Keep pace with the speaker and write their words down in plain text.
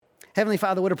Heavenly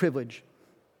Father, what a privilege.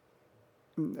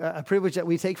 A privilege that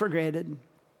we take for granted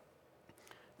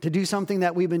to do something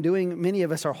that we've been doing, many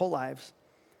of us, our whole lives.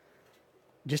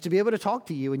 Just to be able to talk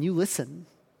to you and you listen.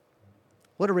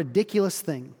 What a ridiculous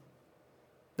thing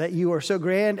that you are so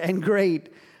grand and great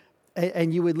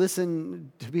and you would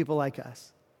listen to people like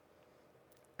us.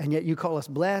 And yet you call us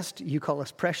blessed, you call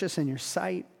us precious in your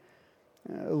sight.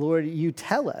 Lord, you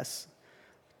tell us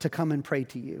to come and pray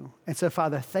to you. And so,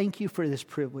 Father, thank you for this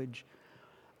privilege.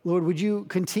 Lord, would you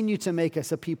continue to make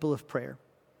us a people of prayer?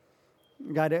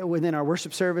 God, within our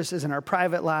worship services, in our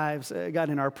private lives,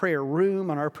 God, in our prayer room,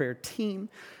 on our prayer team,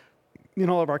 in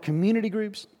all of our community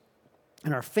groups,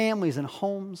 in our families and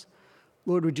homes.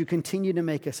 Lord, would you continue to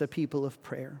make us a people of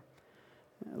prayer?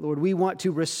 Lord, we want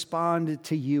to respond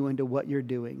to you and to what you're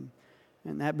doing.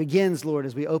 And that begins, Lord,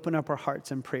 as we open up our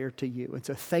hearts in prayer to you. And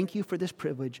so thank you for this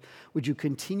privilege. Would you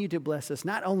continue to bless us,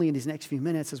 not only in these next few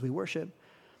minutes as we worship,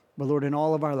 but Lord, in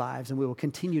all of our lives, and we will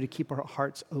continue to keep our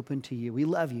hearts open to you. We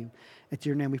love you. It's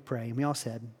your name we pray. And we all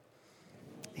said,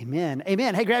 amen.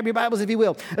 Amen. Hey, grab your Bibles if you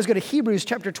will. Let's go to Hebrews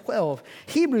chapter 12.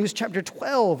 Hebrews chapter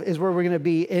 12 is where we're going to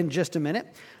be in just a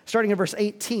minute. Starting in verse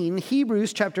 18,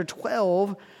 Hebrews chapter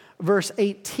 12, verse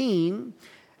 18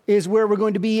 is where we're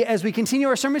going to be as we continue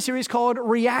our sermon series called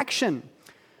Reaction.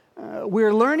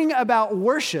 We're learning about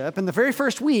worship. In the very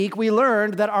first week, we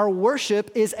learned that our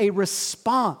worship is a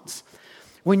response.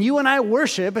 When you and I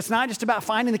worship, it's not just about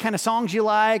finding the kind of songs you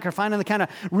like or finding the kind of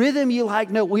rhythm you like.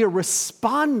 No, we are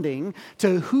responding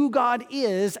to who God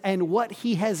is and what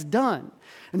he has done.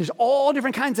 And there's all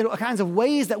different kinds of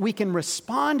ways that we can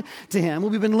respond to him.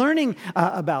 We've been learning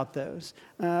about those.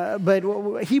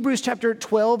 But Hebrews chapter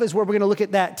 12 is where we're going to look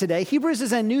at that today. Hebrews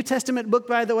is a New Testament book,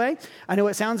 by the way. I know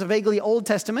it sounds vaguely Old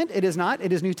Testament. It is not.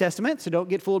 It is New Testament, so don't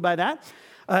get fooled by that.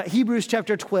 Hebrews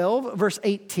chapter 12, verse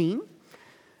 18.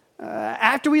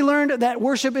 After we learned that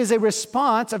worship is a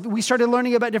response, we started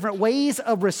learning about different ways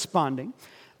of responding.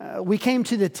 We came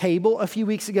to the table a few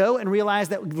weeks ago and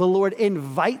realized that the Lord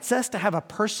invites us to have a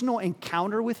personal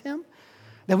encounter with him,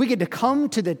 that we get to come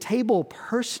to the table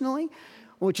personally,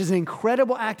 which is an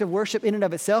incredible act of worship in and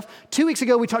of itself. 2 weeks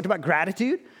ago, we talked about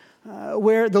gratitude,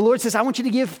 where the Lord says, I want you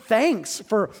to give thanks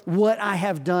for what I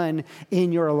have done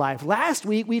in your life. Last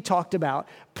week, we talked about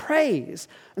praise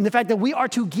and the fact that we are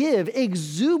to give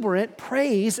exuberant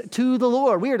praise to the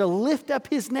Lord. We are to lift up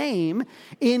his name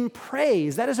in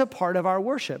praise. That is a part of our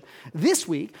worship. This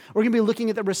week, we're going to be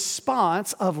looking at the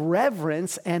response of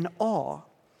reverence and awe.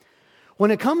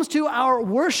 When it comes to our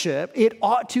worship, it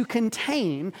ought to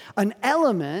contain an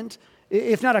element,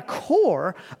 if not a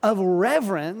core, of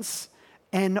reverence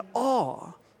and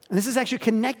awe. And this is actually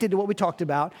connected to what we talked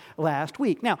about last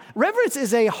week. Now, reverence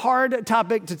is a hard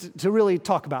topic to really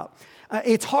talk about.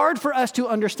 It's hard for us to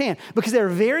understand because there are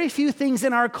very few things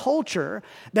in our culture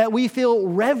that we feel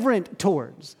reverent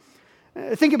towards.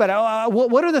 Think about it.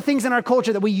 What are the things in our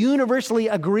culture that we universally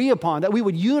agree upon, that we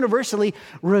would universally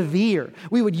revere,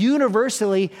 we would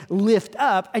universally lift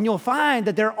up? And you'll find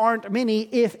that there aren't many,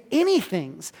 if any,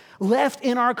 things left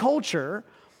in our culture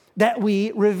that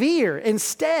we revere.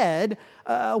 Instead,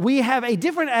 we have a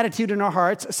different attitude in our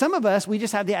hearts. Some of us, we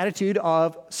just have the attitude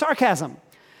of sarcasm.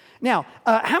 Now,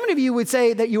 how many of you would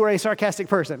say that you are a sarcastic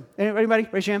person? Anybody?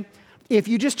 Raise your hand. If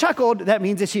you just chuckled, that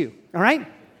means it's you, all right?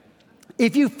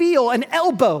 If you feel an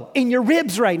elbow in your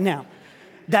ribs right now,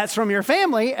 that's from your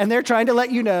family, and they're trying to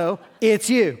let you know it's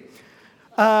you.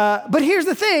 But here's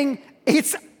the thing.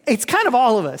 It's kind of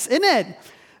all of us, isn't it?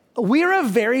 We're a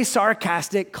very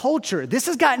sarcastic culture. This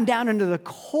has gotten down into the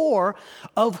core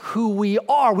of who we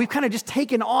are. We've kind of just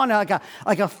taken on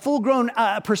like a full-grown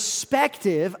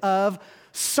perspective of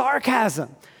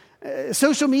sarcasm.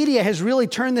 Social media has really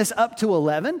turned this up to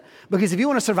 11 because if you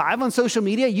want to survive on social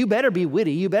media, you better be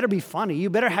witty, you better be funny, you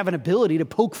better have an ability to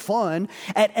poke fun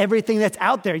at everything that's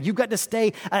out there. You've got to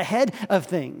stay ahead of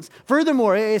things.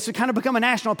 Furthermore, it's kind of become a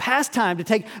national pastime to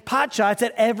take pot shots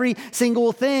at every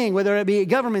single thing, whether it be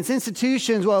governments,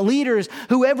 institutions, leaders,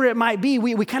 whoever it might be.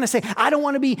 We kind of say, I don't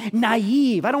want to be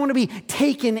naive. I don't want to be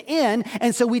taken in.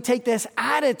 And so we take this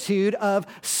attitude of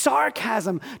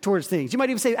sarcasm towards things. You might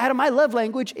even say, Adam, my love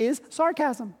language is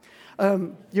sarcasm.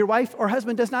 Your wife or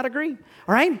husband does not agree,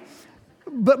 all right?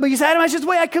 But you say, Adam, that's just the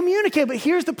way I communicate. But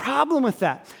here's the problem with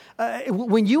that.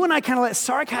 When you and I kind of let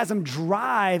sarcasm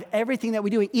drive everything that we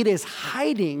do, it is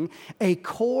hiding a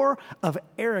core of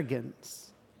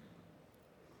arrogance.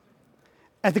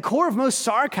 At the core of most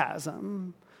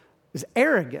sarcasm is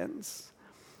arrogance.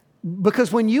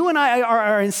 Because when you and I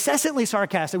are incessantly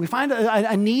sarcastic, we find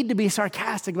a need to be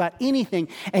sarcastic about anything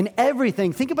and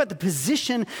everything. Think about the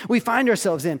position we find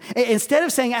ourselves in. Instead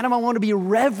of saying, Adam, I want to be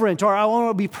reverent or I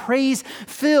want to be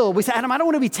praise-filled, we say, Adam, I don't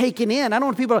want to be taken in. I don't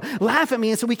want people to laugh at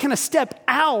me. And so we kind of step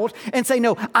out and say,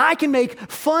 no, I can make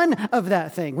fun of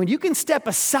that thing. When you can step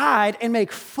aside and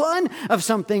make fun of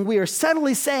something, we are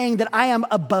subtly saying that I am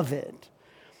above it.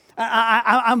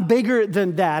 I'm bigger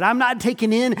than that. I'm not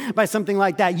taken in by something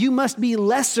like that. You must be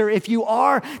lesser if you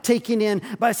are taken in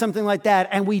by something like that.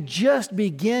 And we just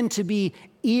begin to be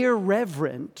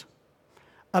irreverent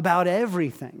about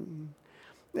everything.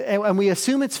 And we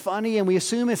assume it's funny and we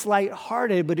assume it's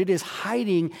lighthearted, but it is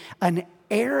hiding an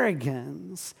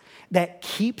arrogance that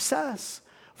keeps us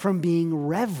from being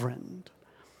reverent.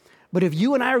 But if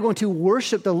you and I are going to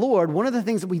worship the Lord, one of the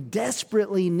things that we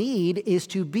desperately need is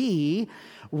to be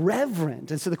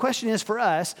reverent. And so the question is for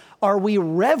us, are we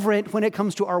reverent when it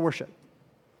comes to our worship?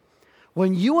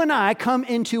 When you and I come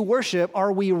into worship,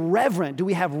 are we reverent? Do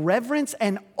we have reverence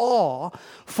and awe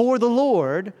for the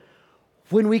Lord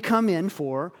when we come in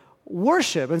for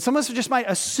worship? And some of us just might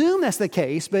assume that's the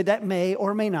case, but that may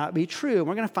or may not be true. And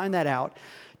we're going to find that out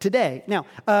today.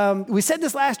 Now, we said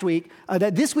this last week,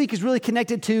 that this week is really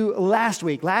connected to last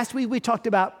week. Last week we talked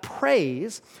about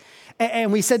praise.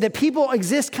 And we said that people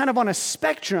exist kind of on a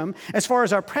spectrum as far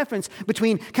as our preference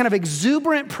between kind of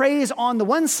exuberant praise on the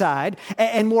one side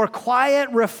and more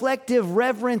quiet, reflective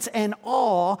reverence and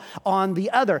awe on the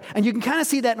other. And you can kind of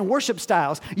see that in worship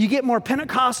styles. You get more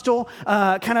Pentecostal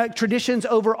kind of traditions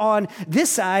over on this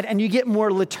side, and you get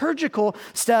more liturgical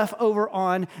stuff over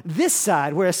on this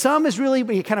side, whereas some is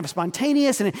really kind of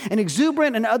spontaneous and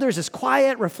exuberant, and others is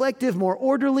quiet, reflective, more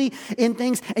orderly in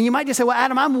things. And you might just say, well,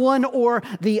 Adam, I'm one or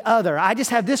the other. I just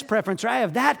have this preference or I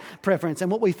have that preference.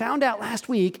 And what we found out last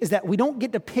week is that we don't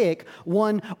get to pick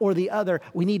one or the other.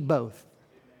 We need both.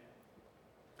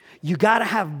 You got to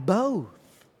have both.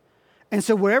 And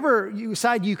so wherever you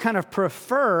decide you kind of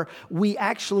prefer, we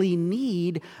actually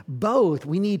need both.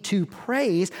 We need to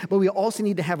praise, but we also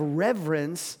need to have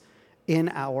reverence in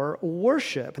our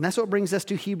worship. And that's what brings us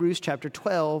to Hebrews chapter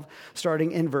 12,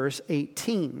 starting in verse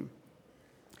 18.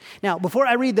 Now, before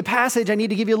I read the passage, I need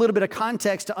to give you a little bit of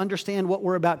context to understand what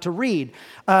we're about to read.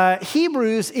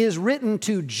 Hebrews is written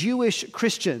to Jewish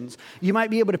Christians. You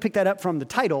might be able to pick that up from the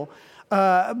title.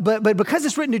 But because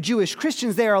it's written to Jewish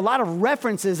Christians, there are a lot of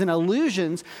references and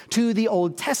allusions to the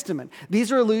Old Testament.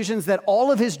 These are allusions that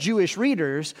all of his Jewish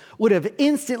readers would have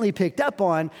instantly picked up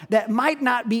on that might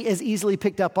not be as easily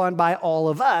picked up on by all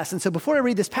of us. And so before I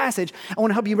read this passage, I want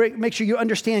to help you make sure you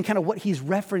understand kind of what he's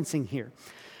referencing here.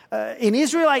 In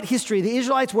Israelite history, the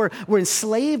Israelites were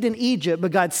enslaved in Egypt,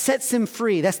 but God sets them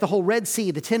free. That's the whole Red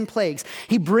Sea, the 10 plagues.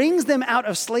 He brings them out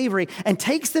of slavery and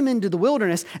takes them into the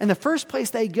wilderness. And the first place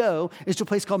they go is to a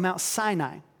place called Mount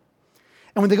Sinai.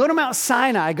 And when they go to Mount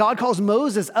Sinai, God calls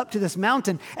Moses up to this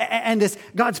mountain, and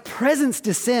God's presence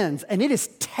descends, and it is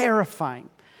terrifying.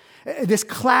 This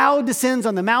cloud descends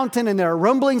on the mountain, and there are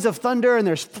rumblings of thunder, and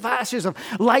there's flashes of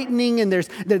lightning, and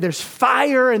there's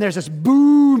fire, and there's this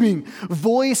booming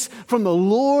voice from the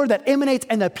Lord that emanates,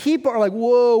 and the people are like,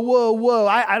 whoa, whoa, whoa,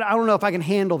 I don't know if I can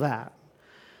handle that.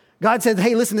 God said,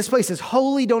 hey, listen, this place is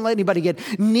holy. Don't let anybody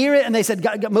get near it. And they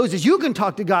said, Moses, you can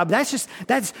talk to God, but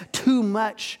that's too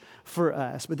much for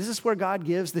us. But this is where God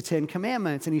gives the 10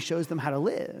 commandments, and he shows them how to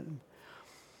live.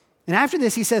 And after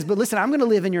this, he says, but listen, I'm going to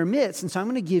live in your midst, and so I'm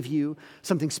going to give you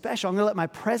something special. I'm going to let my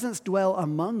presence dwell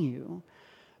among you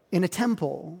in a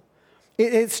temple.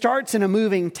 It starts in a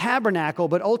moving tabernacle,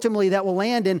 but ultimately that will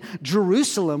land in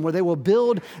Jerusalem, where they will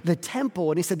build the temple.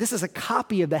 And he said, this is a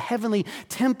copy of the heavenly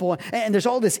temple. And there's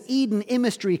all this Eden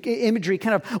imagery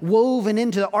kind of woven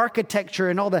into the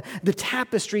architecture and all the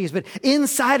tapestries. But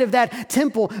inside of that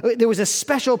temple, there was a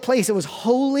special place. It was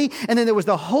holy, and then there was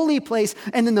the holy place,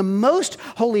 and then the most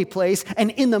holy place. And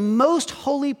in the most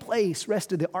holy place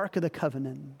rested the Ark of the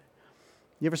Covenant.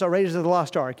 You ever saw Raiders of the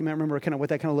Lost Ark? You might remember kind of what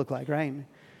that kind of looked like, right?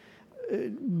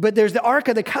 But there's the Ark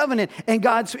of the Covenant, and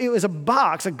it was a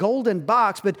box, a golden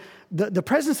box, but the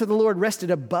presence of the Lord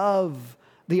rested above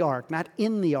the Ark, not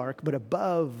in the Ark, but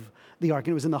above the Ark.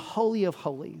 And it was in the Holy of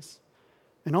Holies.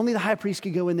 And only the high priest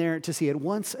could go in there to see it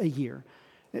once a year.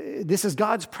 This is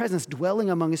God's presence dwelling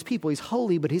among his people. He's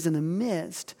holy, but he's in the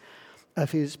midst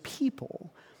of his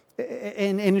people.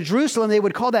 And in Jerusalem, they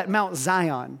would call that Mount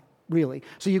Zion. Really.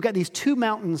 So you've got these two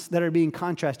mountains that are being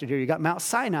contrasted here. You've got Mount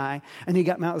Sinai and you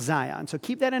got Mount Zion. So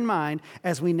keep that in mind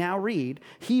as we now read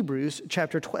Hebrews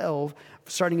chapter 12,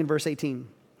 starting in verse 18.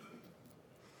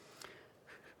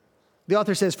 The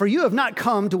author says, for you have not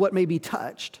come to what may be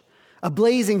touched, a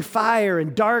blazing fire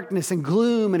and darkness and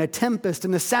gloom and a tempest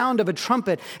and the sound of a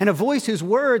trumpet and a voice whose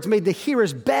words made the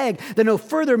hearers beg that no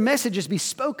further messages be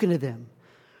spoken to them.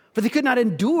 For they could not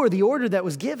endure the order that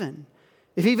was given.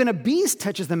 If even a beast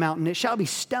touches the mountain, it shall be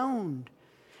stoned.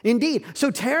 Indeed,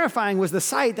 so terrifying was the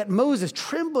sight that Moses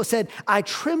said, I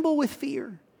tremble with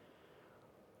fear.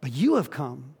 But you have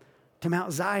come to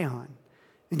Mount Zion,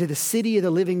 and to the city of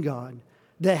the living God,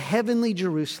 the heavenly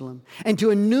Jerusalem, and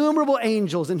to innumerable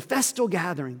angels in festal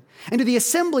gathering, and to the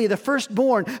assembly of the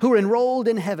firstborn who are enrolled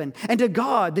in heaven, and to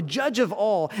God, the judge of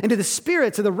all, and to the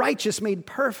spirits of the righteous made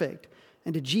perfect,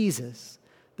 and to Jesus,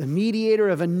 the mediator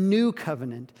of a new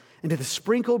covenant, and to the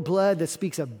sprinkled blood that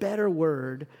speaks a better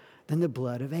word than the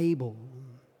blood of Abel.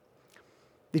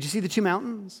 Did you see the two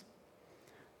mountains?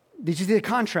 Did you see the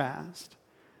contrast?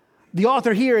 The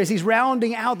author here, as he's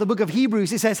rounding out the book of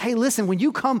Hebrews, he says, hey, listen, when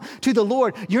you come to the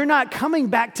Lord, you're not coming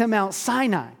back to Mount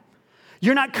Sinai.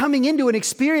 You're not coming into an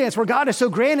experience where God is so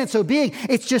grand and so big.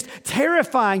 It's just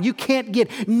terrifying. You can't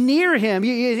get near him.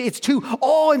 It's too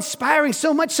awe-inspiring,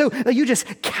 so much so that you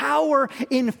just cower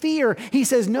in fear. He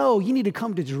says, no, you need to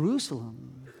come to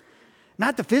Jerusalem.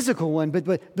 Not the physical one,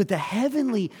 but the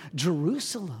heavenly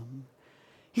Jerusalem.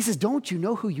 He says, don't you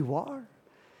know who you are?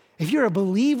 If you're a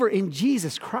believer in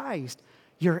Jesus Christ,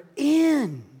 you're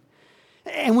in.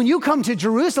 And when you come to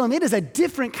Jerusalem, it is a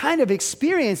different kind of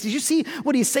experience. Did you see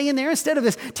what he's saying there? Instead of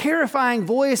this terrifying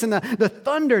voice and the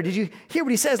thunder, did you hear what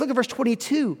he says? Look at verse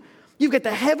 22. You've got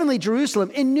the heavenly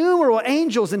Jerusalem, innumerable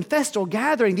angels in festal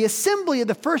gathering, the assembly of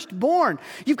the firstborn.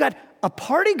 You've got a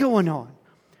party going on.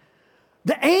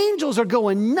 The angels are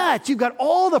going nuts. You've got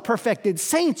all the perfected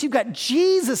saints. You've got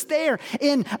Jesus there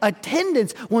in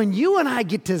attendance. When you and I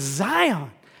get to Zion,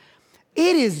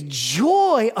 it is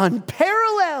joy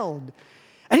unparalleled.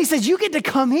 And he says, you get to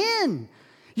come in.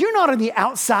 You're not on the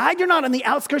outside. You're not on the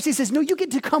outskirts. He says, no, you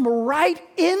get to come right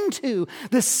into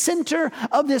the center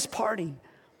of this party.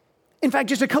 In fact,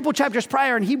 just a couple chapters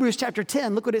prior in Hebrews chapter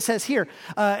 10, look what it says here.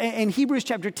 In Hebrews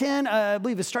chapter 10, I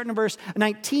believe it's starting in verse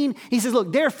 19. He says,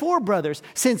 look, therefore, brothers,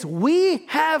 since we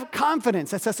have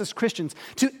confidence, that's us as Christians,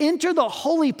 to enter the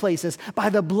holy places by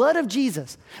the blood of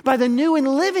Jesus, by the new and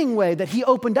living way that he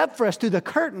opened up for us through the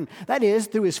curtain, that is,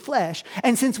 through his flesh.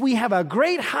 And since we have a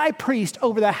great high priest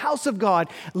over the house of God,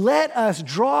 let us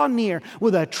draw near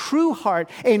with a true heart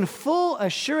in full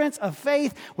assurance of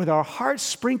faith, with our hearts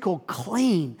sprinkled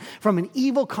clean from an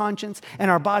evil conscience and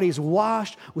our bodies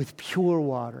washed with pure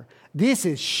water. This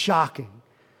is shocking.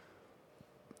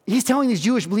 He's telling these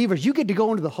Jewish believers, you get to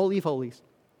go into the Holy of Holies.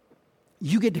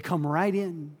 You get to come right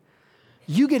in.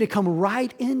 You get to come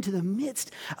right into the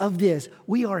midst of this.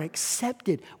 We are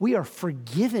accepted. We are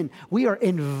forgiven. We are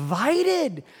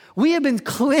invited. We have been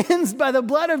cleansed by the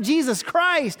blood of Jesus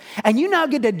Christ. And you now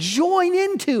get to join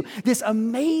into this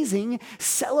amazing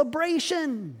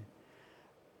celebration.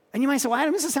 And you might say, well,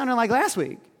 Adam, this is sounding like last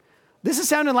week. This is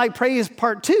sounding like praise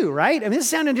part 2, right? I mean, this is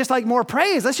sounding just like more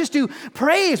praise. Let's just do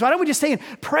praise. Why don't we just say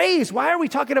praise? Why are we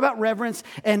talking about reverence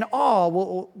and awe?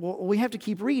 Well, we have to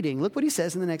keep reading. Look what he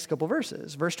says in the next couple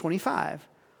verses. Verse 25.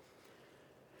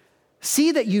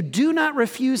 See that you do not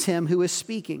refuse him who is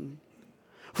speaking.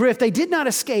 For if they did not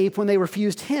escape when they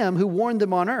refused him who warned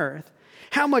them on earth,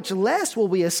 how much less will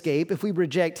we escape if we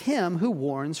reject him who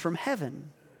warns from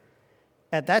heaven?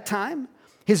 At that time,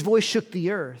 his voice shook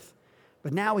the earth,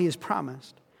 but now he has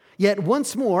promised, yet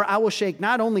once more I will shake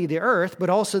not only the earth,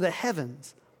 but also the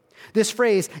heavens. This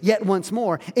phrase, yet once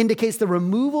more, indicates the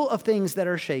removal of things that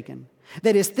are shaken.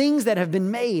 That is, things that have been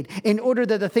made in order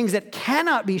that the things that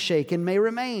cannot be shaken may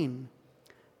remain.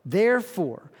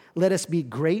 Therefore, let us be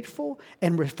grateful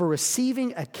for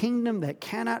receiving a kingdom that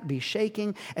cannot be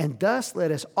shaken, and thus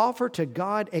let us offer to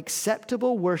God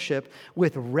acceptable worship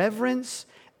with reverence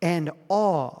and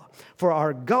awe, for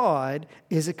our God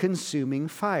is a consuming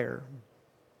fire.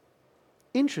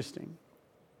 Interesting.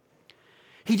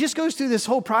 He just goes through this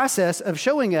whole process of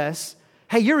showing us,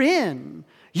 hey, you're in.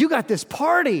 You got this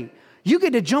party. You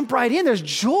get to jump right in. There's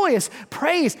joyous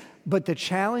praise. But the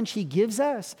challenge he gives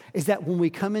us is that when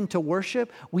we come into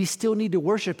worship, we still need to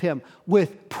worship him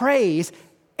with praise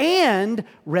and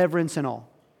reverence and awe.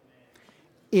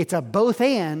 It's a both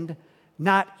and,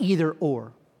 not either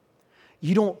or.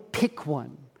 You don't pick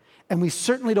one. And we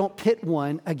certainly don't pit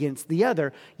one against the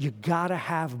other. You got to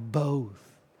have both.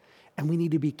 And we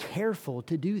need to be careful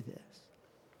to do this.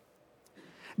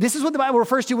 This is what the Bible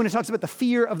refers to when it talks about the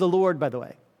fear of the Lord, by the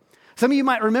way. Some of you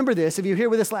might remember this. If you were here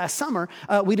with us last summer,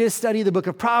 we did study the book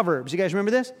of Proverbs. You guys remember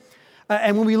this?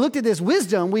 And when we looked at this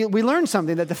wisdom, we learned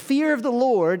something, that the fear of the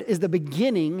Lord is the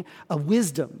beginning of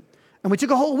wisdom. And we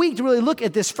took a whole week to really look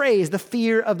at this phrase, the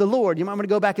fear of the Lord. You might want to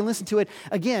go back and listen to it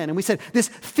again. And we said, this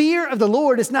fear of the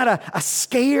Lord is not a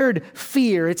scared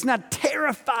fear. It's not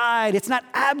terrified. It's not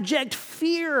abject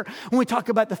fear when we talk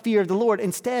about the fear of the Lord.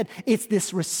 Instead, it's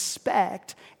this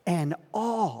respect and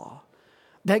awe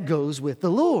that goes with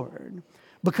the Lord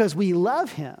because we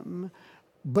love him.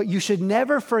 But you should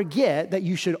never forget that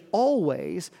you should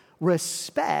always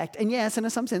respect and, yes, in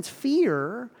some sense,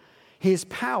 fear his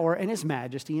power and his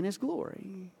majesty and his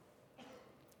glory.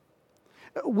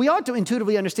 We ought to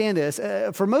intuitively understand this.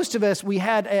 For most of us, we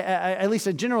had at least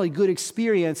a generally good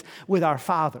experience with our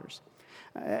fathers.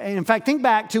 And in fact, think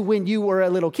back to when you were a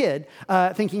little kid,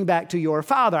 thinking back to your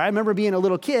father. I remember being a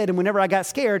little kid, and whenever I got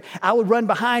scared, I would run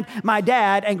behind my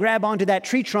dad and grab onto that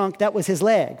tree trunk that was his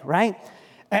leg, right?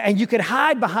 And you could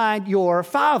hide behind your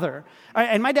father.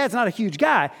 And my dad's not a huge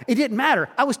guy. It didn't matter.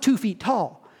 I was 2 feet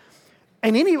tall.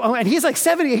 And he's like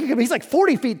 70, he's like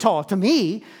 40 feet tall to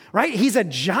me, right? He's a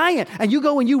giant. And you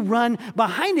go and you run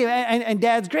behind him, and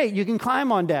dad's great. You can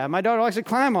climb on dad. My daughter likes to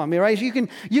climb on me, right?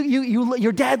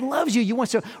 Your dad loves you. You want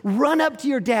to run up to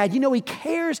your dad. You know he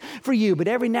cares for you. But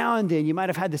every now and then you might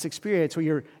have had this experience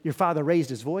where your father raised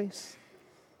his voice,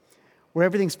 where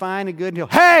everything's fine and good, and he'll,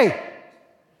 hey!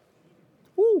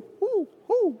 Woo, woo,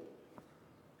 woo.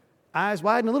 Eyes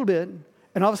widen a little bit,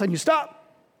 and all of a sudden you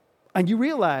stop, and you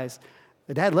realize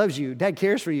that dad loves you. Dad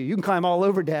cares for you. You can climb all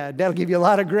over dad. Dad'll give you a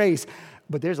lot of grace.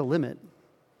 But there's a limit.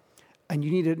 And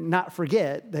you need to not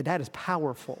forget that dad is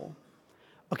powerful.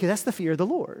 Okay, that's the fear of the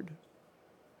Lord.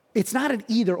 It's not an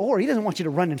either or. He doesn't want you to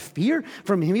run in fear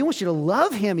from him. He wants you to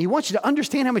love him. He wants you to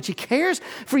understand how much he cares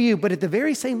for you. But at the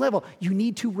very same level, you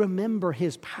need to remember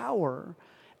his power.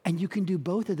 And you can do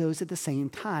both of those at the same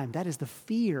time. That is the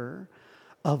fear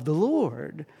of the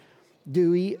Lord.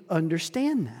 Do we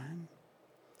understand that?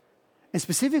 And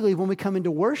specifically, when we come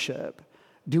into worship,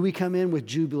 do we come in with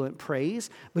jubilant praise,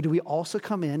 but do we also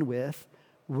come in with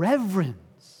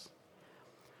reverence?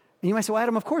 And you might say, well,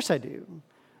 Adam, of course I do.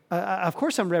 Of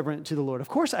course I'm reverent to the Lord. Of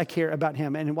course I care about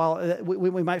him. And while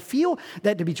we might feel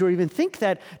that to be true, or even think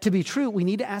that to be true, we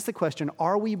need to ask the question,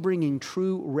 are we bringing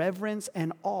true reverence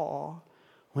and awe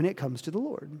when it comes to the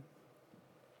Lord?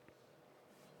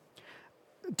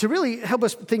 To really help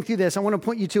us think through this, I want to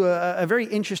point you to a very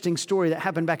interesting story that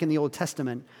happened back in the Old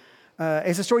Testament.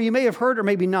 It's a story you may have heard or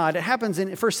maybe not. It happens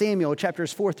in 1 Samuel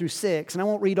chapters 4 through 6, and I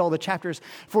won't read all the chapters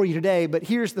for you today, but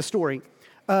here's the story.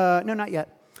 No, not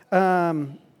yet.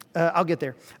 I'll get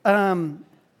there.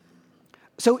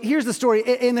 So here's the story.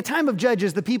 In the time of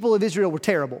Judges, the people of Israel were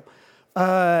terrible.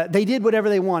 They did whatever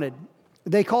they wanted.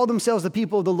 They called themselves the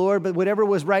people of the Lord, but whatever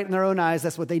was right in their own eyes,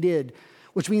 that's what they did,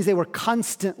 which means they were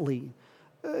constantly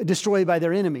destroyed by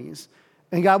their enemies.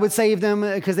 And God would save them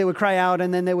because they would cry out,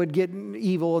 and then they would get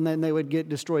evil, and then they would get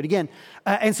destroyed again.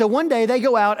 And so one day they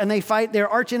go out and they fight their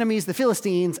arch enemies, the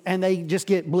Philistines, and they just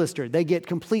get blistered. They get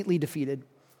completely defeated.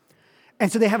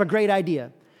 And so they have a great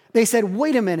idea. They said,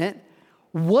 wait a minute,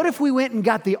 what if we went and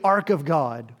got the ark of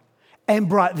God and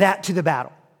brought that to the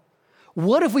battle?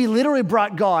 What if we literally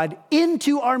brought God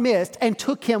into our midst and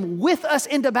took him with us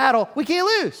into battle? We can't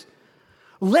lose.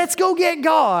 Let's go get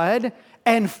God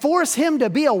and force him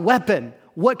to be a weapon.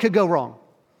 What could go wrong?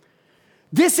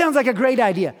 This sounds like a great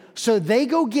idea. So they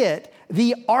go get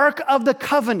the Ark of the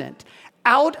Covenant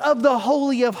out of the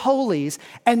Holy of Holies,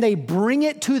 and they bring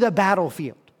it to the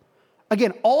battlefield.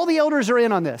 Again, all the elders are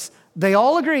in on this. They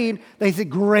all agreed. They said,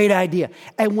 great idea.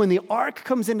 And when the ark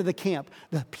comes into the camp,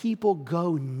 the people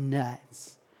go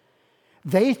nuts.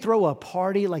 They throw a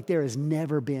party like there has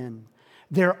never been.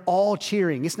 They're all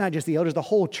cheering. It's not just the elders. The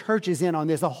whole church is in on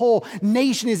this. The whole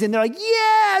nation is in. They're like,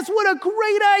 yes, what a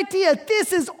great idea.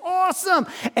 This is awesome.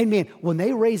 And man, when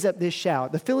they raise up this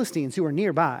shout, the Philistines who are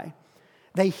nearby,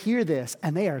 they hear this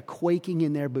and they are quaking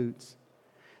in their boots.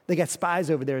 They got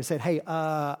spies over there and said, hey,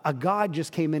 a God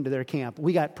just came into their camp.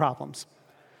 We got problems.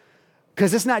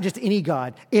 Because it's not just any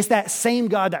God. It's that same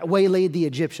God that waylaid the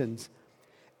Egyptians.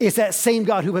 It's that same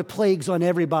God who had plagues on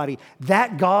everybody.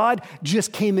 That God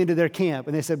just came into their camp.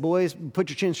 And they said, boys, put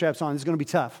your chin straps on. This is going to be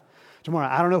tough tomorrow.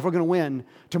 I don't know if we're going to win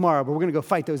tomorrow, but we're going to go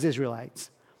fight those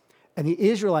Israelites. And the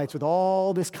Israelites, with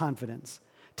all this confidence,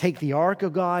 take the ark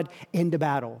of God into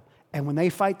battle. And when they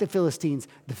fight the Philistines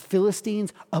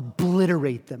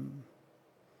obliterate them.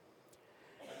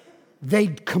 They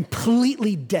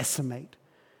completely decimate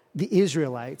the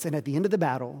Israelites. And at the end of the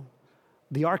battle,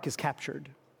 the ark is captured.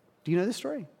 Do you know this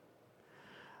story?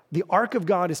 The ark of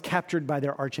God is captured by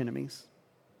their archenemies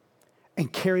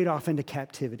and carried off into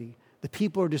captivity. The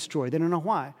people are destroyed. They don't know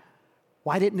why.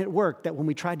 Why didn't it work that when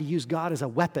we tried to use God as a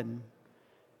weapon,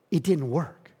 it didn't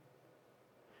work?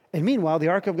 And meanwhile, the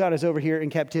ark of God is over here in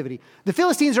captivity. The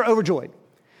Philistines are overjoyed.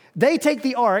 They take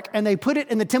the ark and they put it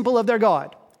in the temple of their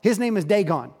god. His name is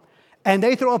Dagon. And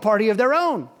they throw a party of their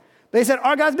own. They said,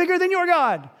 our God's bigger than your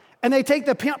God. And they take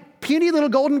the puny little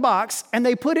golden box and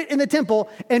they put it in the temple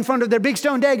in front of their big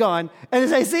stone Dagon. And they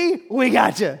say, see, we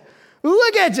got you.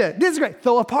 Look at you. This is great.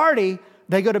 Throw a party.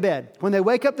 They go to bed. When they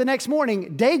wake up the next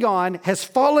morning, Dagon has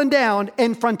fallen down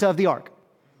in front of the ark.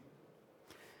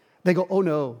 They go, oh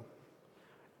no.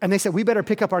 And they said, we better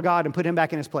pick up our God and put him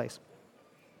back in his place.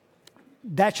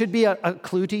 That should be a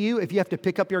clue to you if you have to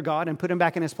pick up your God and put him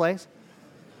back in his place.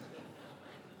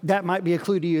 That might be a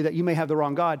clue to you that you may have the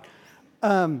wrong God.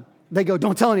 They go,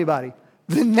 don't tell anybody.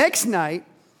 The next night,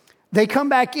 they come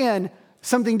back in.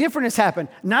 Something different has happened.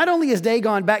 Not only is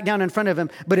Dagon back down in front of him,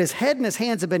 but his head and his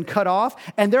hands have been cut off,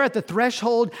 and they're at the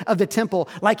threshold of the temple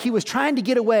like he was trying to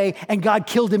get away, and God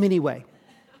killed him anyway.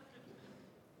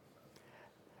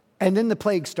 And then the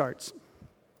plague starts.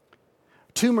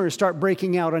 Tumors start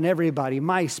breaking out on everybody.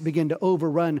 Mice begin to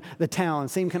overrun the town.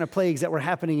 Same kind of plagues that were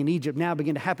happening in Egypt now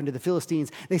begin to happen to the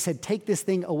Philistines. They said, take this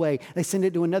thing away. They send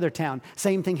it to another town.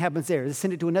 Same thing happens there. They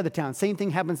send it to another town. Same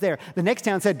thing happens there. The next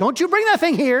town said, don't you bring that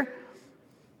thing here.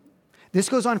 This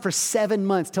goes on for 7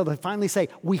 months till they finally say,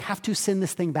 we have to send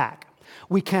this thing back.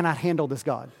 We cannot handle this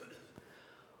God.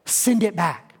 Send it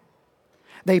back.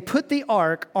 They put the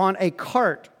ark on a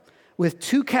cart with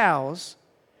 2 cows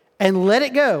and let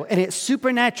it go. And it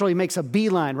supernaturally makes a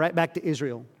beeline right back to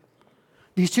Israel.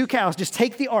 These 2 cows just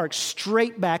take the ark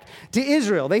straight back to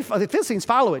Israel. The Philistines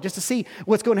follow it just to see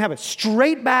what's going to happen.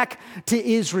 Straight back to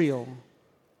Israel.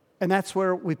 And that's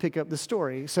where we pick up the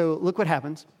story. So look what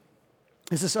happens.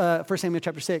 This is 1 Samuel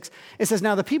chapter 6. It says,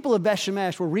 now the people of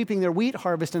Beth-Shemesh were reaping their wheat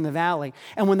harvest in the valley.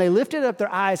 And when they lifted up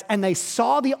their eyes and they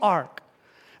saw the ark,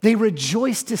 they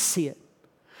rejoiced to see it.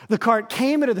 The cart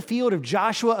came into the field of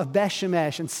Joshua of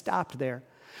Beth-Shemesh and stopped there.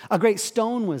 A great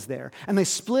stone was there, and they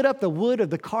split up the wood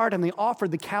of the cart, and they offered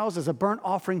the cows as a burnt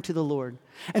offering to the Lord.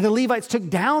 And the Levites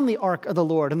took down the ark of the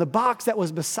Lord and the box that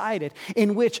was beside it,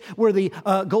 in which were the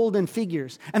golden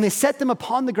figures, and they set them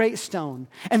upon the great stone.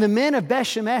 And the men of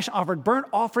Beth-Shemesh offered burnt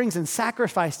offerings and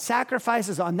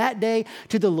sacrifices on that day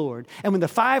to the Lord. And when the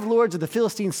 5 lords of the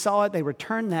Philistines saw it, they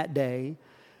returned that day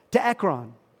to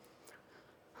Ekron.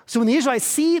 So when the Israelites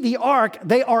see the ark,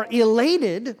 they are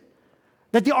elated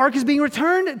that the ark is being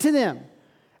returned to them.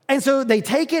 And so they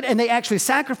take it and they actually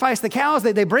sacrifice the cows.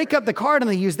 They break up the cart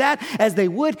and they use that as they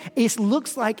would. It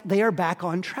looks like they are back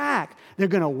on track. They're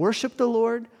going to worship the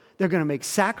Lord. They're going to make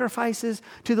sacrifices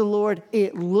to the Lord.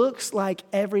 It looks like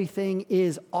everything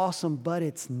is awesome, but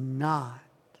it's not.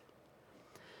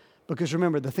 Because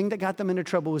remember, the thing that got them into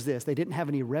trouble was this. They didn't have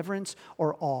any reverence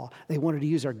or awe. They wanted to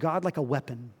use our God like a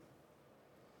weapon.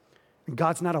 And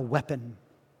God's not a weapon.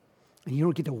 And you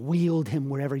don't get to wield him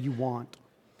wherever you want.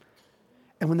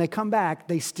 And when they come back,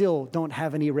 they still don't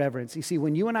have any reverence. You see,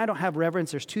 when you and I don't have reverence,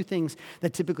 there's 2 things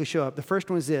that typically show up. The first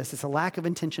one is this. It's a lack of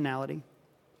intentionality.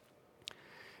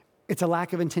 It's a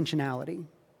lack of intentionality.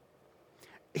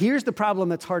 Here's the problem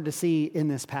that's hard to see in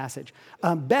this passage.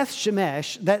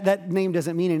 Beth-Shemesh, that name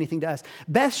doesn't mean anything to us.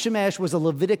 Beth-Shemesh was a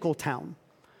Levitical town.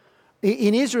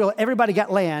 In Israel, everybody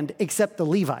got land except the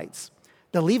Levites.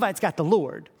 The Levites got the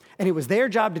Lord. And it was their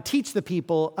job to teach the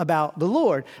people about the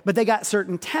Lord. But they got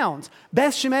certain towns.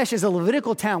 Beth-Shemesh is a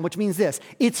Levitical town, which means this.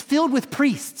 It's filled with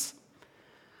priests.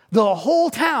 The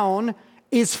whole town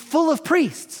is full of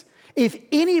priests. If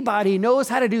anybody knows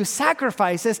how to do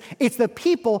sacrifices, it's the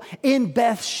people in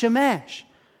Beth-Shemesh.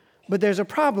 But there's a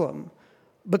problem.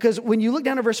 Because when you look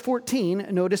down at verse 14,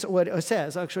 notice what it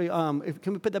says. Actually,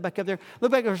 can we put that back up there?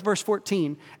 Look back at verse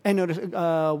 14 and notice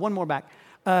one more back.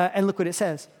 And look what it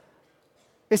says.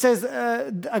 It says,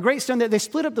 a great stone that they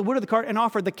split up the wood of the cart and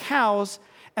offered the cows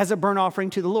as a burnt offering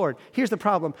to the Lord. Here's the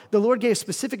problem. The Lord gave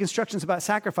specific instructions about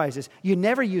sacrifices. You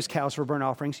never use cows for burnt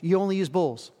offerings. You only use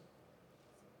bulls.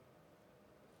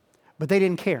 But they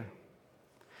didn't care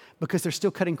because they're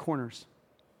still cutting corners.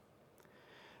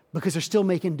 Because they're still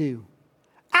making do.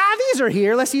 These are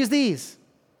here. Let's use these.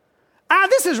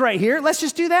 This is right here. Let's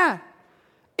just do that.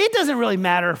 It doesn't really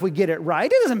matter if we get it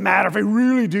right. It doesn't matter if we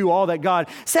really do all that God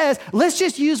says. Let's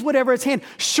just use whatever it's hand.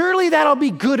 Surely that'll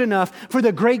be good enough for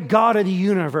the great God of the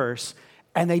universe.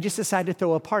 And they just decide to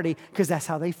throw a party because that's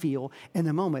how they feel in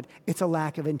the moment. It's a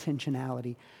lack of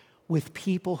intentionality with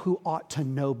people who ought to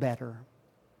know better.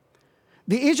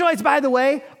 The Israelites, by the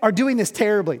way, are doing this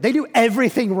terribly. They do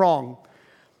everything wrong.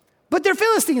 But they're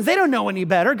Philistines. They don't know any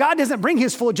better. God doesn't bring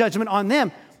his full judgment on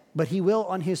them. but he will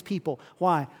on his people.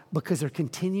 Why? Because they're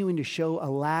continuing to show a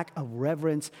lack of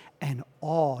reverence and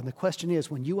awe. And the question is,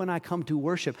 when you and I come to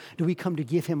worship, do we come to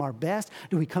give him our best?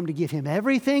 Do we come to give him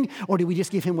everything? Or do we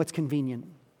just give him what's convenient?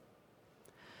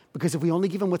 Because if we only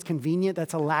give him what's convenient,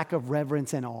 that's a lack of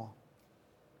reverence and awe.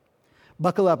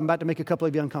 Buckle up. I'm about to make a couple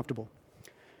of you uncomfortable.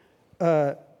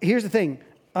 Here's the thing.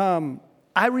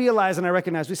 I realize and I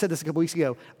recognize, we said this a couple weeks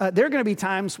ago, there are going to be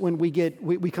times when we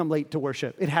come late to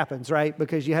worship. It happens, right?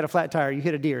 Because you had a flat tire, you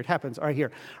hit a deer. It happens right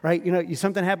here, right? You know,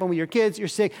 something happened with your kids, you're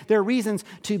sick. There are reasons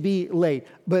to be late.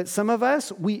 But some of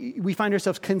us, we find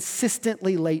ourselves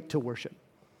consistently late to worship.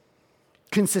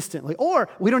 Consistently. Or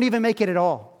we don't even make it at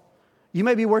all. You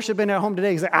may be worshiping at home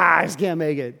today. It's like, I just can't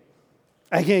make it.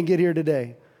 I can't get here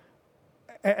today.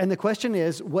 And the question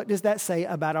is, what does that say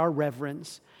about our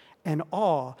reverence and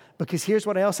awe? Because here's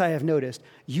what else I have noticed.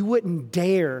 You wouldn't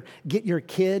dare get your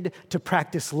kid to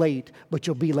practice late, but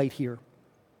you'll be late here.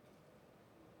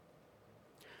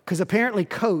 Because apparently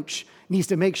coach needs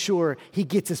to make sure he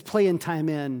gets his playing time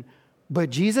in, but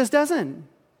Jesus doesn't.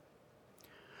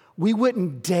 We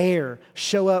wouldn't dare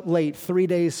show up late, 3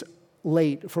 days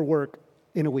late for work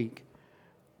in a week.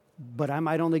 But I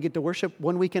might only get to worship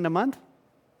 1 weekend a month.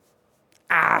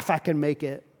 If I can make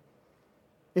it.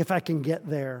 If I can get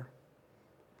there.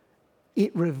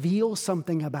 It reveals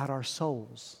something about our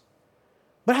souls.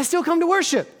 But I still come to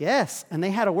worship. Yes. And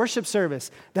they had a worship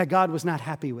service that God was not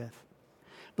happy with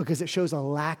because it shows a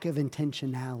lack of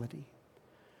intentionality.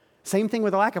 Same thing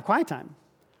with a lack of quiet time.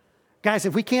 Guys,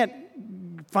 if we can't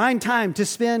find time to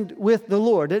spend with the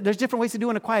Lord, there's different ways to do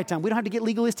in a quiet time. We don't have to get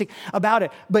legalistic about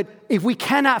it. But if we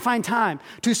cannot find time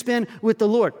to spend with the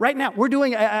Lord, right now, we're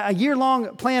doing a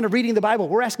year-long plan of reading the Bible.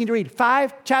 We're asking you to read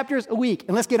 5 chapters a week.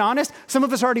 And let's get honest, some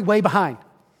of us are already way behind.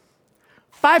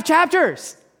 5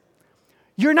 chapters.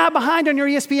 You're not behind on your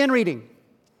ESPN reading.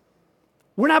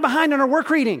 We're not behind on our work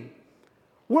reading.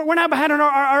 We're not behind on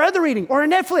our other reading or our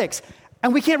Netflix.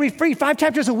 And we can't read 5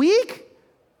 chapters a week?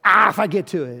 If I get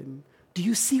to it. Do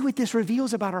you see what this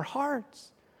reveals about our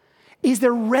hearts? Is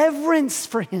there reverence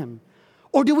for him?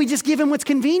 Or do we just give him what's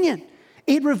convenient?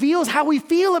 It reveals how we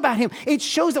feel about him. It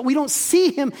shows that we don't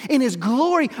see him in his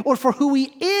glory or for who he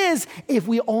is if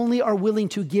we only are willing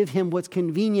to give him what's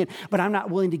convenient, but I'm not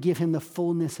willing to give him the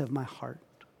fullness of my heart.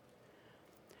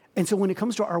 And so when it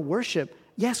comes to our worship,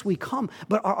 yes, we come,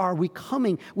 but are we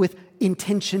coming with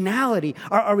intentionality?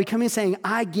 Are we coming saying,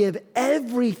 I give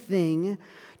everything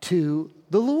to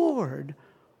the Lord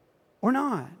or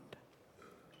not?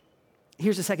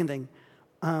 Here's the second thing.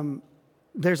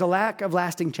 There's a lack of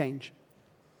lasting change.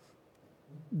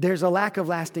 There's a lack of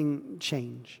lasting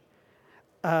change.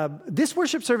 This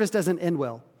worship service doesn't end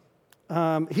well.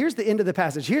 Here's the end of the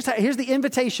passage. Here's the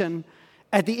invitation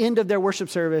at the end of their worship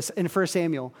service in 1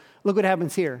 Samuel. Look what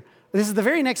happens here. This is the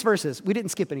very next verses. We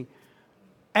didn't skip any.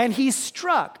 And he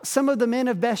struck some of the men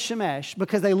of Beth Shemesh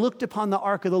because they looked upon the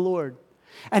ark of the Lord.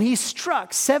 And he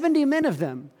struck 70 men of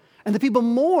them. And the people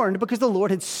mourned because the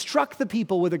Lord had struck the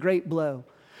people with a great blow.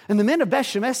 And the men of Beth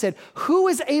Shemesh said, who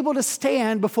is able to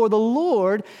stand before the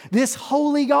Lord, this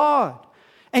holy God?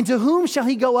 And to whom shall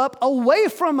he go up away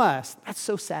from us? That's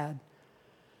so sad.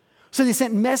 So they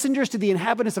sent messengers to the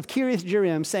inhabitants of Kiriath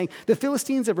Jearim, saying, the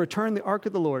Philistines have returned the ark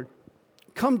of the Lord.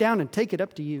 Come down and take it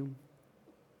up to you.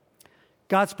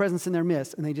 God's presence in their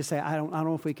midst, and they just say, I don't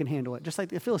know if we can handle it. Just like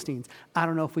the Philistines, I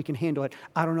don't know if we can handle it.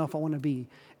 I don't know if I want to be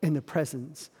in the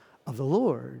presence of the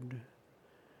Lord.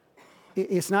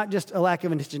 It's not just a lack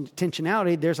of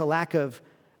intentionality, there's a lack of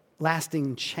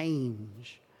lasting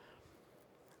change.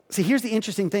 See, here's the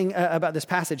interesting thing about this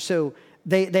passage. So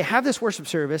they have this worship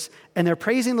service, and they're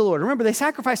praising the Lord. Remember, they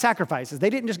sacrificed sacrifices. They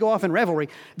didn't just go off in revelry.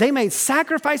 They made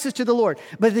sacrifices to the Lord.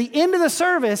 But at the end of the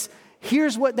service,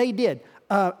 here's what they did.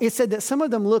 It said that some of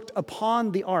them looked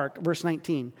upon the ark, verse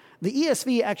 19. The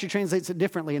ESV actually translates it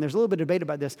differently, and there's a little bit of debate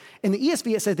about this. In the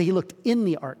ESV, it says that he looked in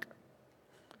the ark.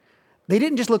 They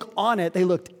didn't just look on it, they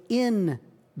looked in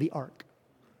the ark.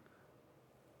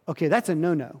 Okay, that's a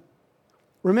no-no.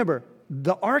 Remember,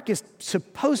 the ark is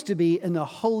supposed to be in the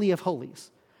Holy of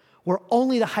Holies, where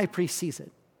only the high priest sees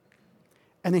it.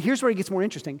 And then here's where it gets more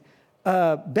interesting.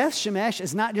 Beth Shemesh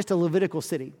is not just a Levitical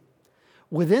city.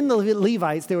 Within the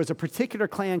Levites, there was a particular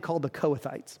clan called the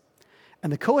Kohathites.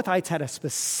 And the Kohathites had a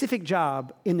specific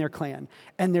job in their clan.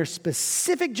 And their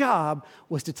specific job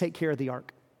was to take care of the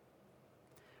ark.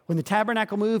 When the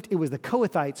tabernacle moved, it was the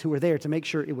Kohathites who were there to make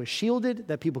sure it was shielded,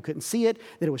 that people couldn't see it,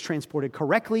 that it was transported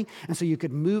correctly, and so you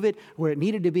could move it where it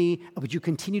needed to be, but you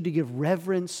continued to give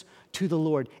reverence to the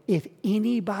Lord. If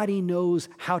anybody knows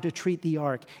how to treat the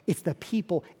ark, it's the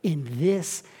people in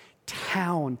this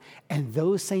town. And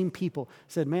those same people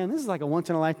said, man, this is like a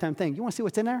once-in-a-lifetime thing. You want to see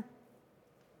what's in there?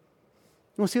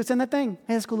 You want to see what's in that thing?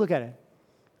 Hey, let's go look at it.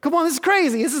 Come on, this is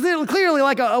crazy. This is clearly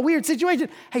like a weird situation.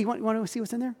 Hey, you want to see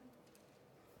what's in there?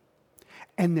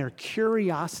 And their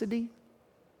curiosity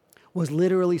was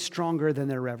literally stronger than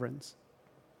their reverence.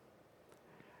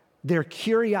 Their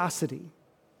curiosity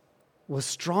was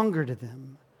stronger to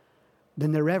them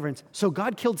than their reverence. So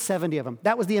God killed 70 of them.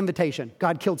 That was the invitation.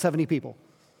 God killed 70 people.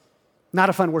 Not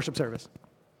a fun worship service,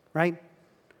 right?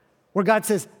 Where God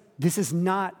says, this is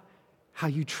not how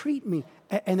you treat me.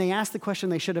 And they asked the question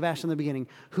they should have asked in the beginning.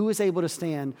 Who is able to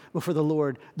stand before the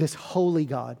Lord, this holy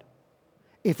God?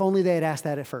 If only they had asked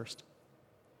that at first.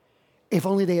 If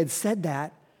only they had said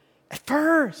that at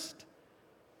first.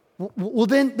 Well,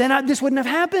 then this wouldn't have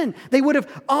happened. They would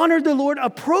have honored the Lord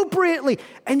appropriately.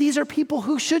 And these are people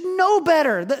who should know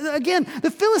better. Again,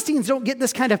 the Philistines don't get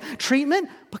this kind of treatment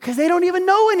because they don't even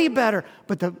know any better.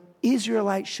 But the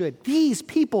Israelites should. These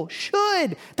people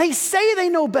should. They say they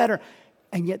know better.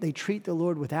 And yet they treat the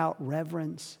Lord without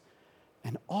reverence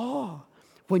and awe.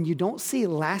 When you don't see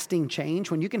lasting change,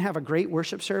 when you can have a great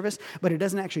worship service, but it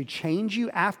doesn't actually change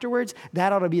you afterwards,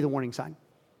 that ought to be the warning sign.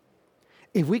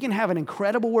 If we can have an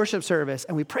incredible worship service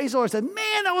and we praise the Lord and say,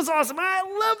 man, that was awesome, I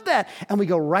love that, and we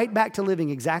go right back to living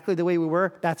exactly the way we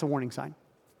were, that's a warning sign.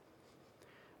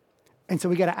 And so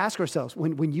we got to ask ourselves,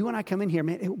 when you and I come in here,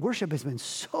 man, worship has been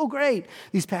so great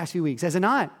these past few weeks, has it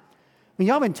not? I mean,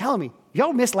 y'all been telling me,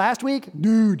 y'all missed last week?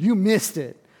 Dude, you missed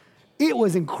it. It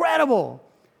was incredible.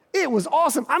 It was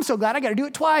awesome. I'm so glad I got to do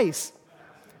it twice.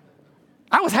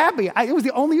 I was happy. It was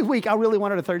the only week I really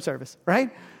wanted a third service, right?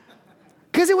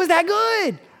 Because it was that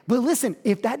good. But listen,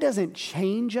 if that doesn't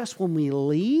change us when we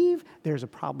leave, there's a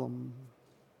problem.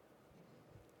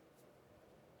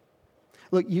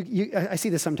 Look, I see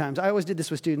this sometimes. I always did this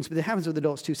with students, but it happens with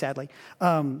adults too, sadly.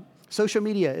 Social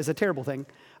media is a terrible thing.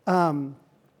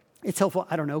 It's helpful,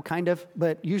 I don't know, kind of,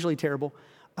 but usually terrible.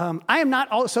 I am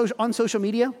not on social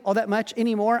media all that much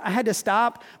anymore. I had to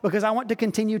stop because I want to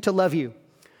continue to love you.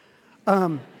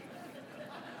 And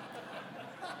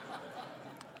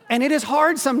it is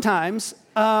hard sometimes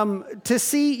to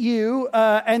see you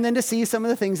and then to see some of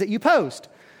the things that you post.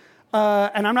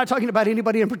 And I'm not talking about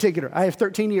anybody in particular. I have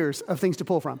 13 years of things to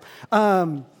pull from.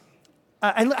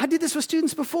 I did this with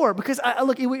students before because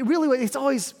it's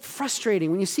always frustrating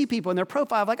when you see people in their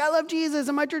profile like, I love Jesus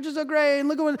and my church is so great and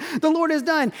look at what the Lord has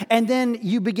done. And then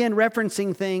you begin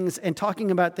referencing things and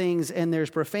talking about things and there's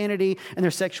profanity and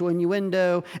there's sexual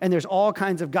innuendo and there's all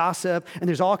kinds of gossip and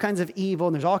there's all kinds of evil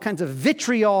and there's all kinds of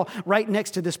vitriol right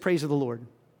next to this praise of the Lord.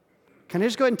 Can I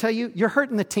just go ahead and tell you, you're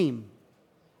hurting the team.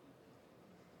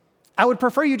 I would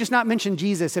prefer you just not mention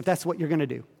Jesus if that's what you're going to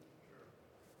do.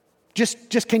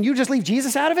 Just can you just leave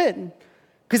Jesus out of it?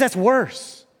 Because that's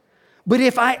worse. But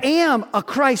if I am a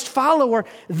Christ follower,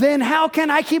 then how can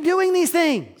I keep doing these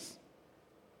things?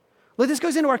 Look, this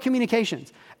goes into our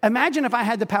communications. Imagine if I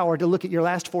had the power to look at your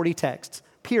last 40 texts,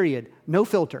 period, no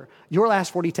filter, your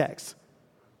last 40 texts.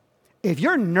 If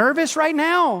you're nervous right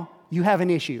now, you have an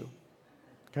issue.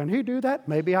 Can he do that?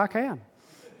 Maybe I can.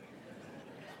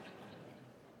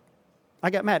 I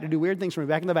got Matt to do weird things for me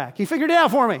back in the back. He figured it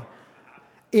out for me.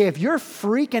 If you're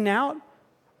freaking out,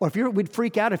 or we'd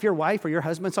freak out if your wife or your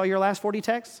husband saw your last 40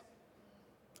 texts,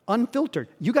 unfiltered,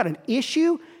 you got an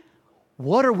issue,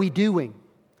 what are we doing?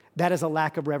 That is a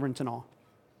lack of reverence and awe.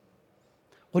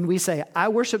 When we say, I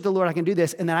worship the Lord, I can do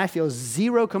this, and then I feel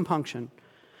zero compunction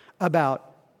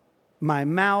about my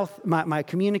mouth, my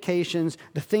communications,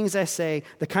 the things I say,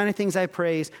 the kind of things I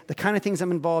praise, the kind of things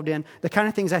I'm involved in, the kind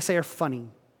of things I say are funny.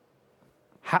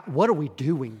 What are we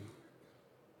doing?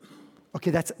 Okay,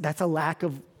 that's a lack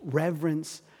of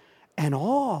reverence and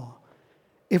awe.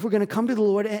 If we're going to come to the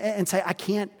Lord and say,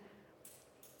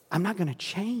 I'm not going to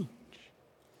change.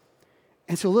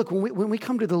 And so look, when we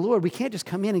come to the Lord, we can't just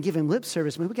come in and give him lip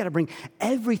service. We got to bring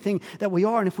everything that we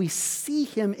are. And if we see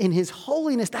him in his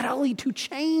holiness, that'll lead to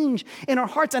change in our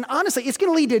hearts. And honestly, it's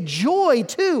going to lead to joy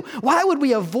too. Why would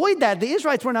we avoid that? The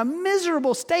Israelites were in a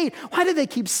miserable state. Why did they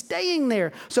keep staying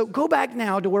there? So go back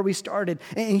now to where we started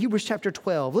in Hebrews chapter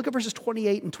 12. Look at verses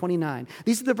 28 and 29.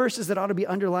 These are the verses that ought to be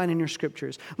underlined in your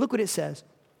scriptures. Look what it says.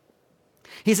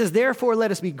 He says, therefore,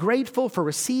 let us be grateful for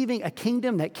receiving a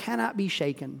kingdom that cannot be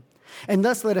shaken. And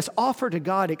thus let us offer to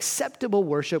God acceptable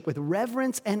worship with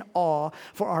reverence and awe,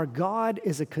 for our God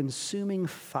is a consuming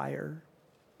fire.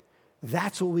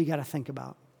 That's what we got to think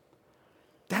about.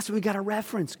 That's what we got to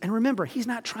reference. And remember, he's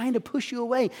not trying to push you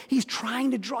away. He's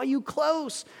trying to draw you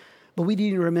close. But we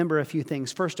need to remember a few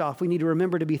things. First off, we need to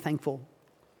remember to be thankful.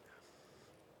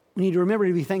 We need to remember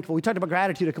to be thankful. We talked about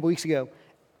gratitude a couple weeks ago.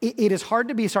 it is hard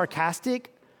to be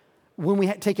sarcastic when we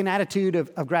take an attitude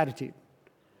of gratitude.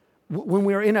 When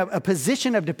we're in a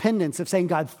position of dependence of saying,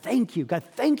 God, thank you. God,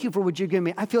 thank you for what you've given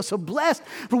me. I feel so blessed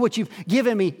for what you've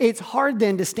given me. It's hard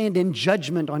then to stand in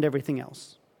judgment on everything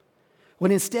else.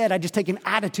 When instead I just take an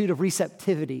attitude of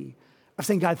receptivity, of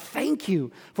saying, God, thank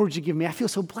you for what you've given me. I feel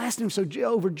so blessed and I'm so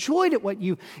overjoyed at what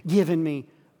you've given me.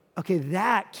 Okay,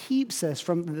 that keeps us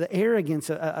from the arrogance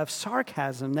of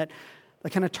sarcasm that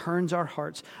kind of turns our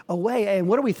hearts away. And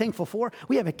what are we thankful for?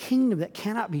 We have a kingdom that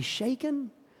cannot be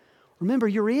shaken. Remember,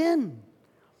 you're in.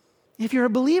 If you're a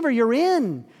believer, you're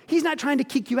in. He's not trying to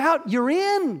kick you out. You're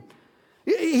in.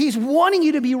 He's wanting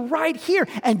you to be right here.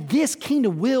 And this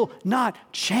kingdom will not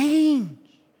change.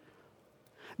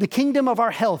 The kingdom of our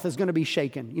health is going to be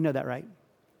shaken. You know that, right?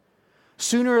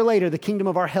 Sooner or later, the kingdom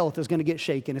of our health is going to get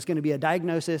shaken. It's going to be a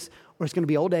diagnosis, or it's going to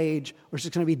be old age, or it's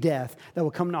just going to be death that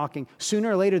will come knocking. Sooner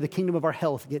or later, the kingdom of our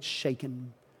health gets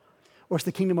shaken. Or it's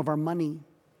the kingdom of our money.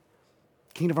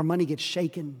 The kingdom of our money gets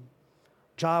shaken.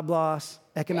 Job loss,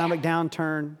 economic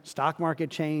downturn, stock market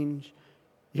change.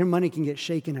 Your money can get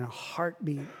shaken in a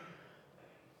heartbeat.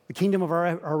 The kingdom of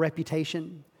our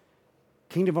reputation,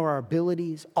 kingdom of our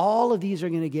abilities, all of these are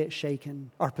going to get shaken.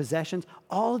 Our possessions,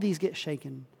 all of these get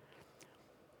shaken.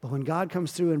 But when God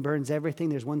comes through and burns everything,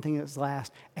 there's one thing that's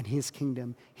last, and His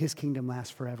kingdom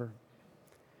lasts forever.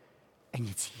 And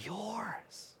it's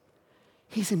yours.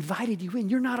 He's invited you in.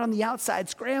 You're not on the outside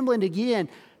scrambling again.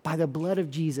 By the blood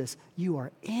of Jesus, you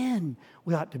are in.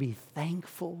 We ought to be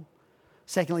thankful.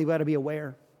 Secondly, we ought to be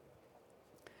aware.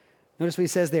 Notice what he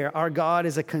says there. Our God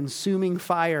is a consuming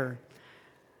fire.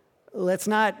 Let's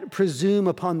not presume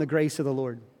upon the grace of the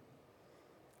Lord.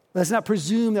 Let's not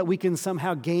presume that we can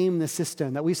somehow game the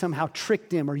system, that we somehow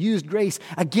tricked Him or used grace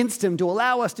against Him to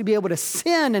allow us to be able to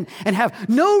sin and have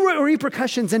no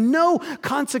repercussions and no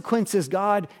consequences.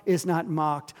 God is not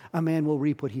mocked. A man will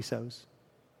reap what he sows.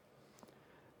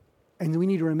 And we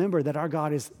need to remember that our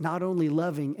God is not only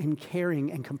loving and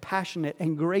caring and compassionate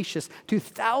and gracious to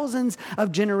thousands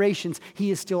of generations, He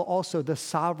is still also the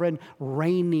sovereign,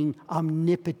 reigning,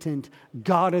 omnipotent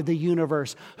God of the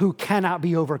universe who cannot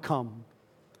be overcome,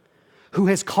 who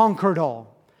has conquered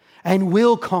all and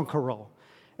will conquer all.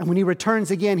 And when He returns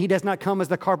again, He does not come as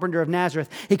the carpenter of Nazareth.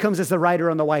 He comes as the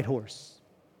rider on the white horse.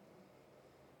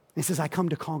 He says, I come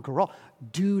to conquer all.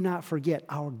 Do not forget,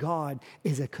 our God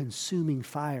is a consuming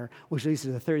fire, which leads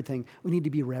to the third thing. We need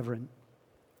to be reverent.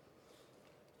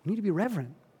 We need to be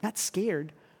reverent, not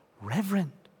scared,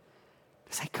 reverent.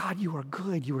 To say, God, you are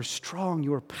good, you are strong,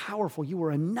 you are powerful, you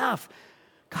are enough.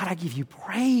 God, I give you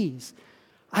praise.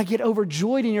 I get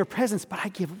overjoyed in your presence, but I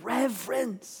give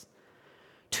reverence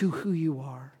to who you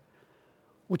are.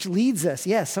 Which leads us,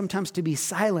 yes, sometimes to be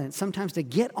silent, sometimes to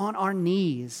get on our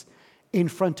knees in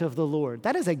front of the Lord.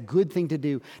 That is a good thing to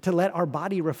do, to let our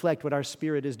body reflect what our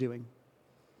spirit is doing.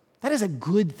 That is a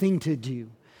good thing to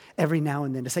do every now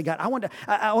and then, to say, God, I want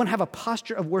to have a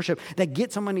posture of worship that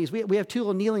gets on my knees. We have two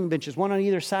little kneeling benches, one on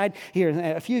either side here.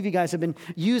 A few of you guys have been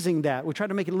using that. We try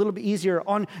to make it a little bit easier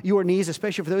on your knees,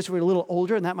 especially for those who are a little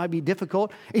older, and that might be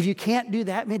difficult. If you can't do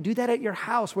that, man, do that at your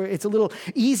house where it's a little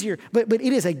easier. But it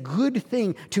is a good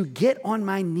thing to get on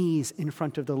my knees in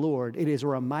front of the Lord. It is a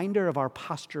reminder of our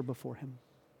posture before Him.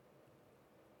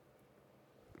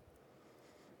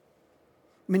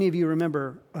 Many of you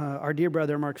remember our dear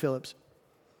brother, Mark Phillips.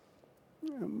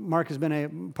 Mark has been a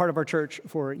part of our church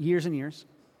for years and years,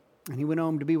 and he went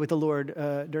home to be with the Lord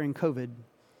during COVID.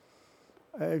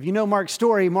 If you know Mark's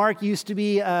story, Mark used to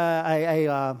be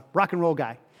a rock and roll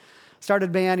guy. Started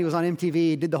a band, he was on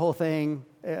MTV, did the whole thing.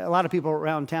 A lot of people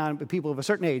around town, but people of a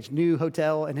certain age, knew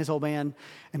Hotel and his whole band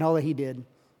and all that he did.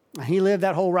 He lived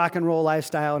that whole rock and roll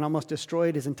lifestyle and almost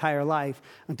destroyed his entire life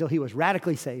until he was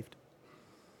radically saved.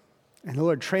 And the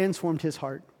Lord transformed his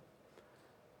heart.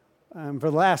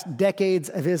 For the last decades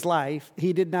of his life,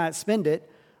 he did not spend it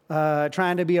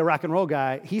trying to be a rock and roll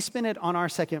guy. He spent it on our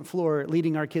second floor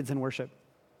leading our kids in worship.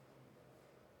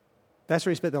 That's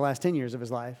where he spent the last 10 years of his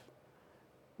life,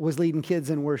 was leading kids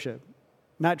in worship.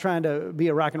 Not trying to be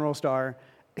a rock and roll star.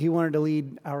 He wanted to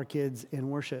lead our kids in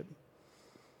worship.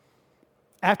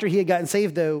 After he had gotten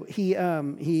saved, though, he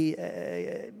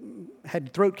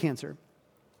had throat cancer.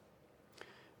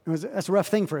 That's a rough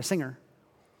thing for a singer.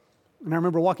 And I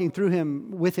remember walking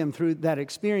with him through that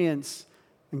experience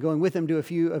and going with him to a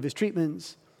few of his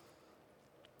treatments.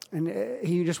 And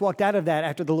he just walked out of that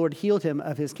after the Lord healed him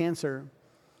of his cancer.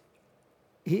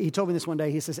 He told me this one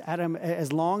day. He says, Adam,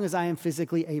 as long as I am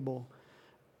physically able,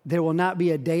 there will not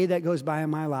be a day that goes by in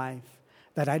my life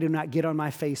that I do not get on my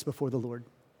face before the Lord.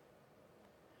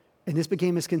 And this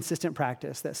became his consistent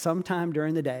practice, that sometime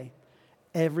during the day,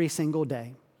 every single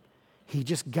day, he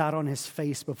just got on his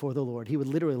face before the Lord. He would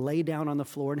literally lay down on the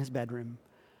floor in his bedroom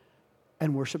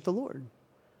and worship the Lord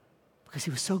because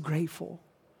he was so grateful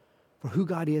for who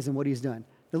God is and what he's done.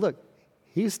 Now look,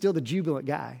 he was still the jubilant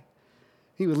guy.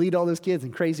 He would lead all those kids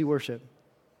in crazy worship.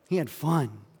 He had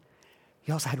fun.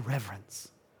 He also had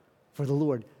reverence for the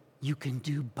Lord. You can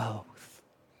do both.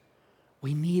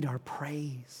 We need our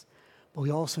praise, but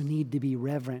we also need to be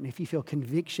reverent. And if you feel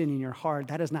conviction in your heart,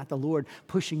 that is not the Lord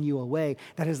pushing you away.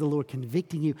 That is the Lord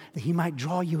convicting you that he might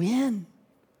draw you in,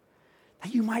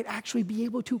 that you might actually be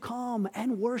able to come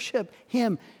and worship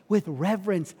him with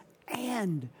reverence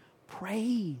and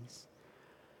praise.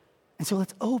 And so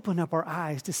let's open up our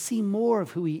eyes to see more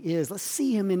of who he is. Let's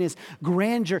see him in his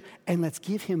grandeur, and let's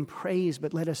give him praise,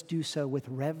 but let us do so with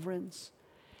reverence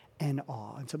and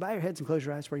awe. And so bow your heads and close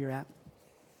your eyes where you're at.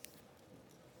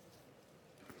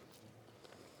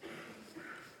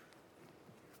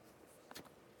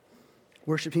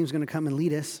 Worship team's going to come and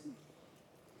lead us.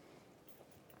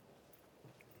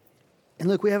 And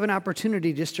look, we have an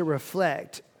opportunity just to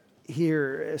reflect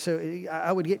here. So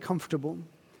I would get comfortable.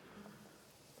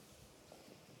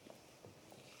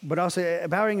 But also,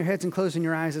 bowing your heads and closing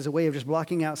your eyes is a way of just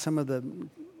blocking out some of the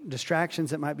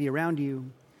distractions that might be around you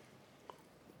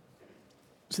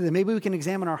so that maybe we can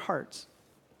examine our hearts.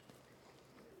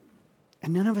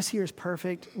 And none of us here is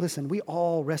perfect. Listen, we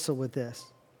all wrestle with this.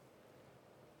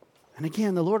 And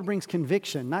again, the Lord brings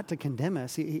conviction, not to condemn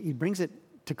us. He brings it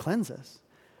to cleanse us.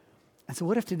 And so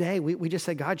what if today we just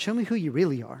say, God, show me who you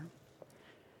really are,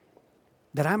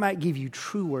 that I might give you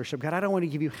true worship. God, I don't want to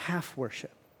give you half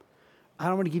worship. I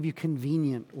don't want to give you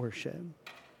convenient worship.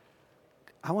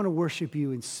 I want to worship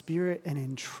you in spirit and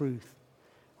in truth.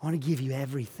 I want to give you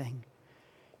everything.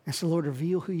 And so, Lord,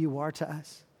 reveal who you are to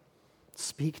us.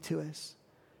 Speak to us.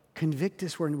 Convict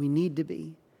us where we need to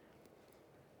be.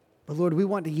 But, Lord, we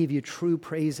want to give you true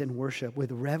praise and worship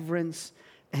with reverence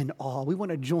and awe. We want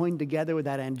to join together with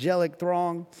that angelic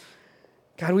throng.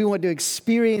 God, we want to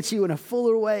experience you in a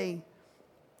fuller way.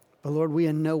 But, Lord, we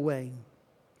in no way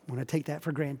want to take that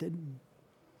for granted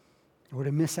or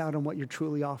to miss out on what you're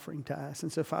truly offering to us.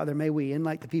 And so, Father, may we, and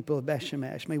like the people of Beth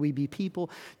Shemesh, may we be people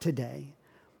today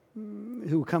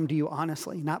who come to you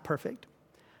honestly, not perfect,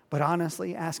 but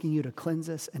honestly asking you to cleanse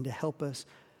us and to help us.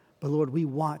 But, Lord, we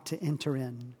want to enter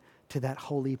in to that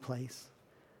holy place,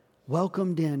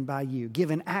 welcomed in by you,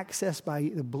 given access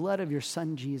by the blood of your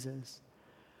Son, Jesus.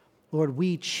 Lord,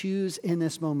 we choose in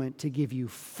this moment to give you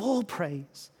full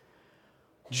praise,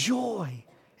 joy,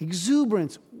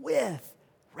 exuberance with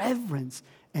reverence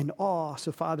and awe.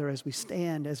 So, Father, as we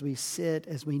stand, as we sit,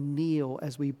 as we kneel,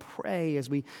 as we pray, as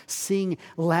we sing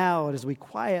loud, as we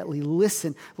quietly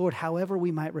listen, Lord, however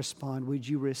we might respond, would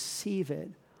you receive it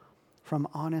from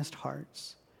honest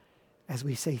hearts as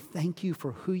we say thank you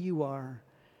for who you are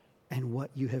and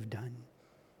what you have done.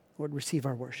 Lord, receive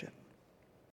our worship.